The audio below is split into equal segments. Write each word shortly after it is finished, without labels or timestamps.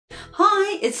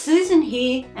it's Susan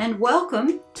here and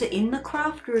welcome to In the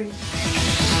Craft Room.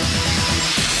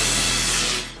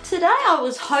 Today I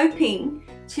was hoping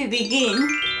to begin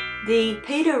the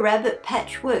Peter Rabbit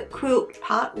Patchwork Quilt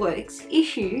Partworks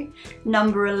issue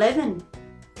number 11.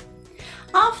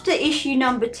 After issue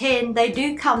number 10 they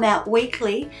do come out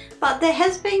weekly, but there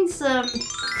has been some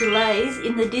delays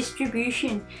in the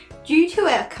distribution due to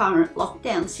our current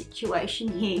lockdown situation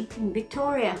here in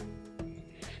Victoria.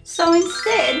 So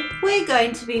instead, we're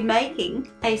going to be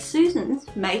making a Susan's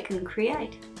Make and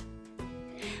Create.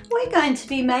 We're going to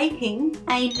be making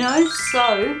a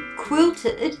no-sew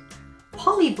quilted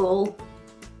poly ball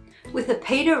with a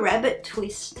Peter Rabbit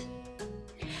twist.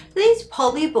 These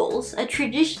poly balls are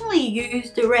traditionally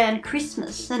used around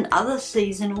Christmas and other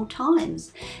seasonal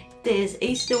times. There's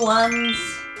Easter ones,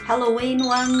 Halloween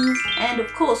ones, and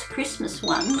of course Christmas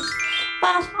ones.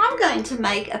 But I'm going to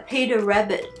make a Peter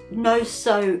Rabbit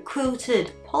no-sew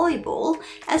quilted poly ball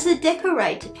as a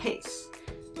decorator piece.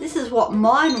 This is what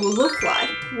mine will look like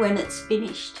when it's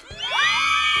finished.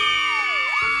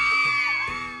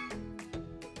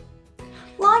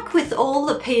 Like with all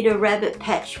the Peter Rabbit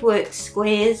patchwork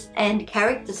squares and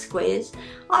character squares,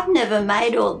 I've never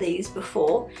made all these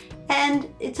before, and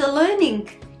it's a learning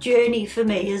journey for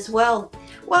me as well.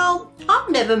 Well,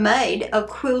 I've never made a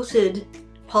quilted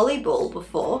poly ball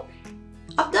before.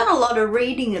 I've done a lot of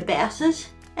reading about it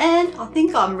and I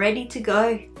think I'm ready to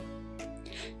go.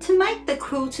 To make the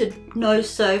quilted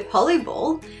no-sew poly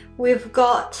ball, we've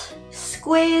got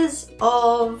squares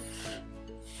of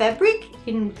fabric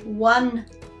in one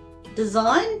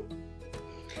design.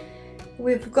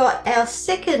 We've got our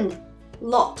second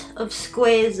lot of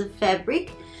squares of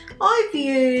fabric. I've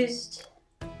used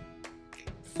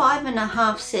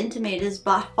 5.5 centimeters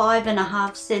by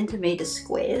 5.5 centimeter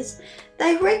squares.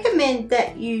 They recommend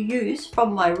that you use,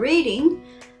 from my reading,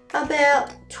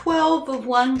 about 12 of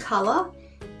one color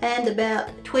and about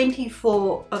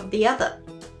 24 of the other,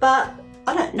 but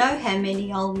I don't know how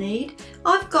many I'll need.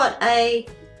 I've got a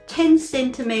 10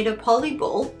 centimeter poly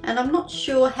ball and I'm not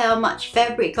sure how much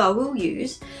fabric I will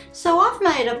use, so I've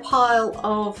made a pile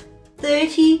of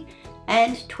 30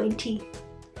 and 20.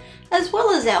 As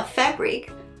well as our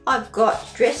fabric, I've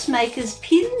got dressmaker's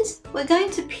pins. We're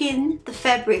going to pin the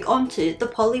fabric onto the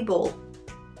poly ball.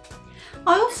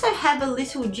 I also have a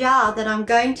little jar that I'm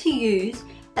going to use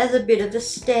as a bit of a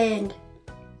stand,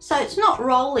 so it's not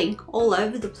rolling all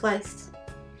over the place.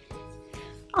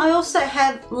 I also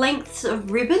have lengths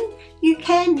of ribbon. You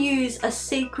can use a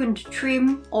sequined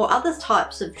trim or other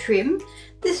types of trim.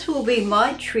 This will be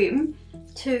my trim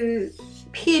to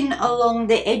pin along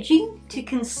the edging to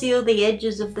conceal the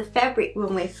edges of the fabric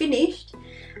when we're finished.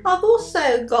 I've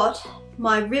also got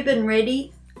my ribbon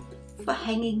ready for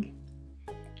hanging.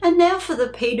 And now for the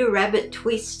Peter Rabbit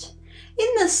twist. In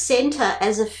the center,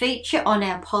 as a feature on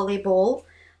our poly ball,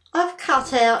 I've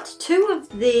cut out two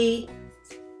of the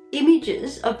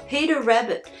images of Peter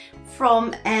Rabbit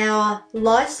from our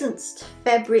licensed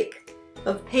fabric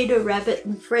of Peter Rabbit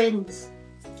and Friends.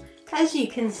 As you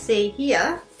can see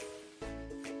here,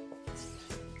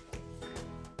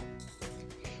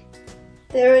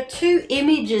 there are two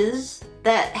images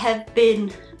that have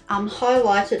been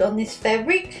highlighted on this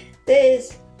fabric.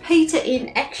 There's Peter in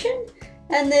action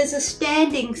and there's a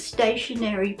standing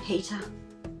stationary Peter.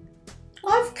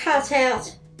 I've cut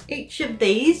out each of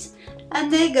these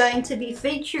and they're going to be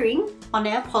featuring on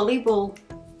our poly ball.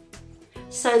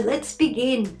 So let's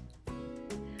begin.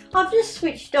 I've just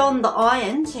switched on the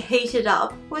iron to heat it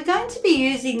up. We're going to be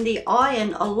using the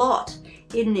iron a lot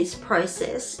in this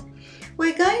process.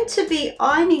 We're going to be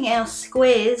ironing our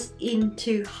squares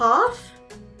into half.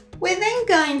 We're then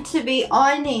going to be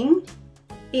ironing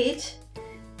it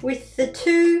with the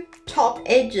two top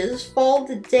edges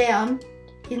folded down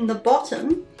in the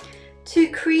bottom to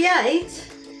create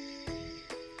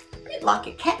a bit like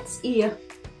a cat's ear.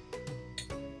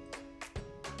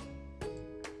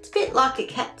 It's a bit like a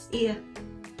cat's ear.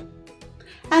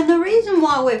 And the reason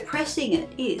why we're pressing it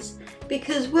is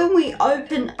because when we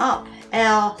open up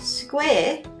our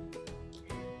square,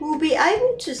 we'll be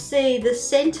able to see the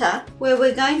center where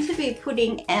we're going to be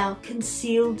putting our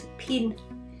concealed pin.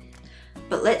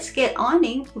 But let's get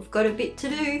ironing, we've got a bit to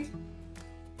do.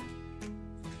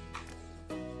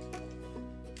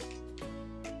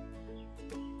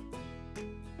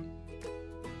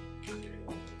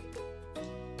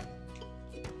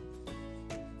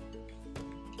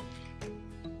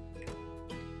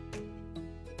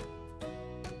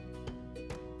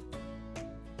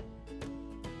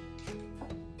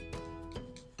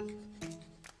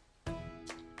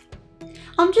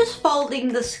 I'm just folding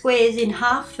the squares in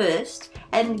half first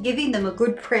and giving them a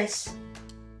good press.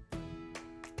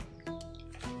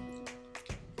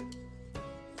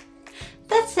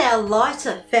 That's our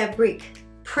lighter fabric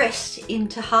pressed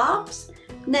into halves.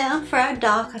 Now for our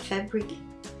darker fabric.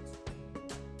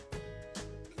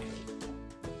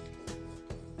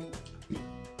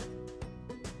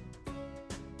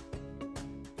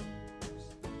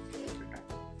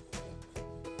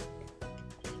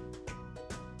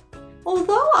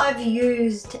 Although I've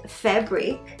used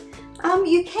fabric,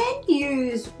 you can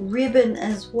use ribbon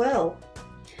as well.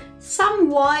 Some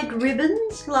wide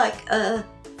ribbons, like a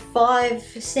 5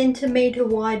 centimeter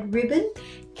wide ribbon,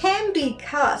 can be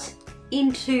cut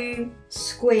into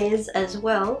squares as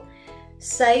well,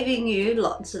 saving you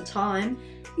lots of time.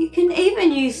 You can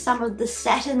even use some of the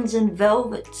satins and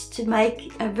velvets to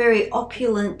make a very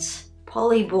opulent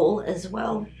poly ball as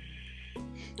well.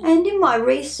 And in my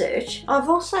research, I've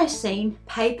also seen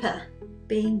paper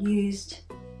being used.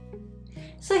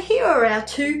 So here are our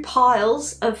two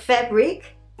piles of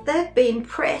fabric. They've been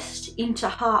pressed into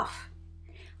half.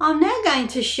 I'm now going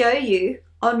to show you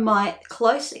on my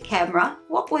closer camera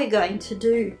what we're going to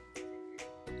do.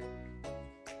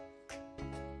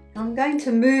 I'm going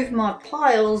to move my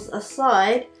piles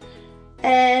aside,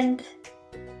 and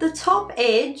the top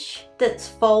edge that's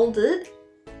folded,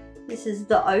 this is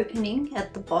the opening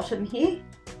at the bottom here.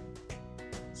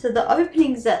 So the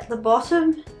opening's at the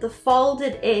bottom, the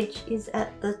folded edge is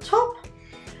at the top.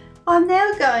 I'm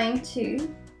now going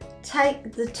to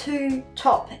take the two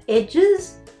top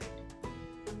edges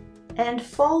and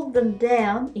fold them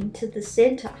down into the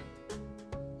center.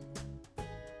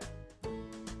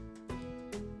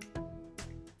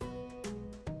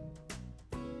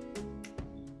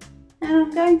 And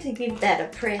I'm going to give that a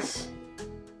press.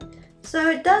 So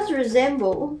it does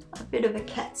resemble a bit of a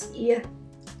cat's ear.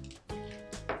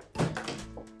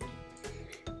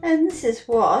 And this is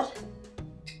what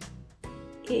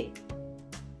it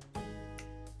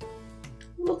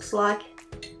looks like.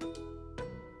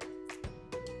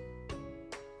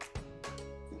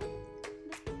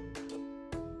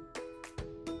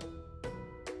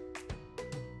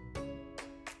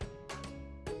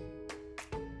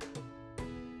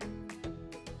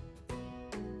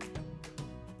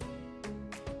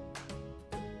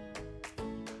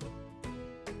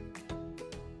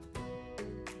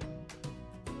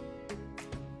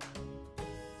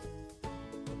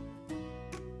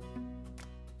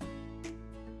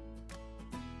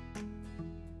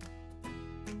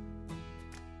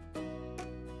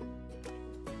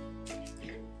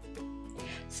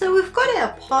 So we've got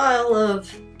our pile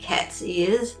of cat's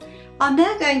ears. I'm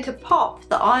now going to pop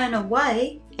the iron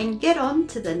away and get on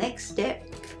to the next step.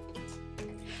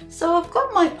 So I've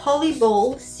got my poly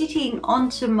ball sitting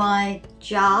onto my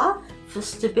jar for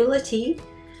stability.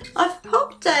 I've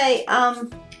popped a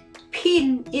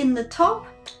pin in the top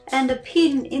and a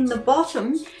pin in the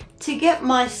bottom to get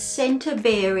my center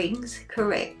bearings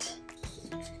correct.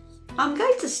 I'm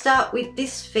going to start with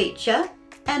this feature,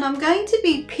 and I'm going to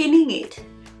be pinning it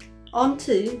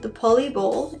onto the poly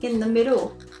ball in the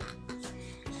middle.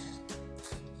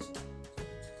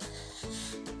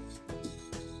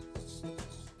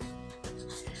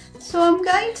 So I'm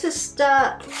going to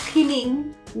start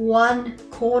pinning one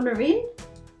corner in,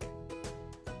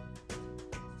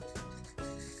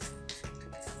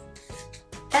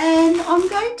 and I'm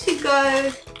going to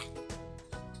go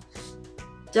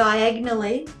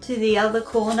diagonally to the other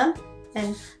corner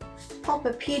and pop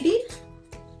a pin in.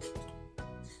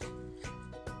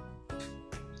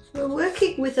 We're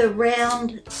working with a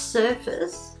round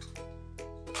surface,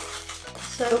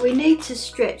 so we need to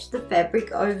stretch the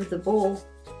fabric over the ball.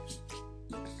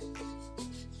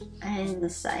 And the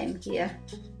same here.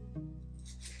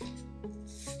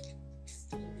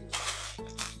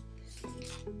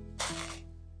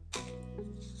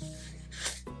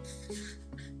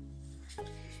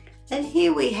 And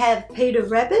here we have Peter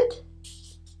Rabbit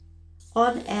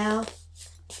on our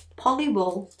poly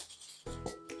ball.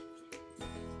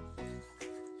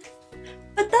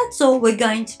 But that's all we're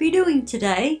going to be doing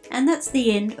today, and that's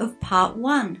the end of part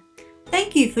 1.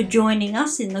 Thank you for joining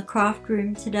us in the craft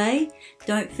room today.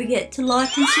 Don't forget to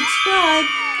like and subscribe,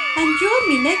 and join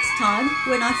me next time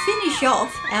when I finish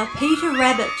off our Peter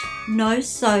Rabbit No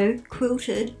Sew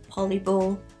Quilted Poly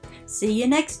Ball. See you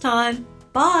next time.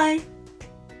 Bye!